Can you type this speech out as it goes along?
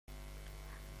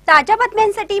ताज्या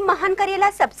बातम्यांसाठी महान करेला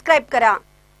सबस्क्राइब करा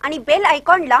आणि बेल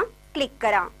आयकॉनला क्लिक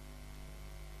करा।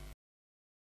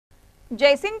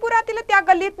 जयसिंगपुरातील त्या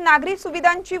गल्लीत नागरी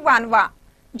सुविधांची वानवा।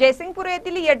 जयसिंगपूर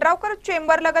येथील येड्रावकर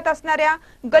चेंबर लगत असणाऱ्या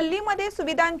गल्लीमध्ये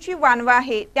सुविधांची वानवा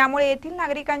आहे, त्यामुळे येथील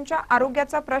नागरिकांच्या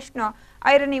आरोग्याचा प्रश्न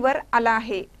ऐरणीवर आला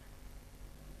आहे।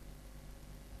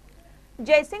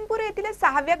 जयसिंगपूर येथील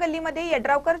 6व्या गल्लीमध्ये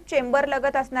येड्रावकर चेंबर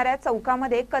लगत असणाऱ्या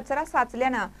चौकामध्ये कचरा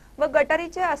साचल्याने व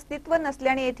गटारीचे अस्तित्व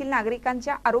नसल्याने येथील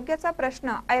नागरिकांच्या आरोग्याचा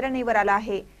प्रश्न ऐरणीवर आला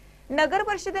आहे। नगर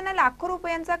परिषदेने लाखो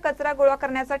रुपयांचा कचरा गोळा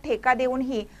करण्याचा ठेका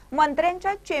देऊनही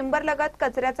मंत्र्यांच्या चेंबर लगत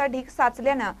कचऱ्याचा ढीग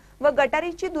साचल्याने व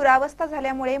गटारीची दुरावस्था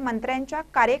झाल्यामुळे मंत्र्यांच्या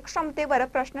कार्यक्षमतेवर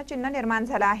प्रश्नचिन्ह निर्माण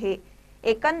झाला आहे।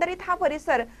 एकंदरीत हा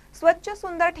परिसर स्वच्छ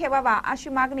सुंदर ठेवावा अशी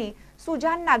मागणी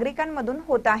सुजान नागरिकांमधून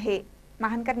होत आहे।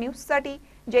 महानकर न्यूज साठी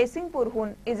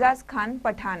जयसिंगपूरहून इजाज खान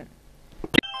पठाण।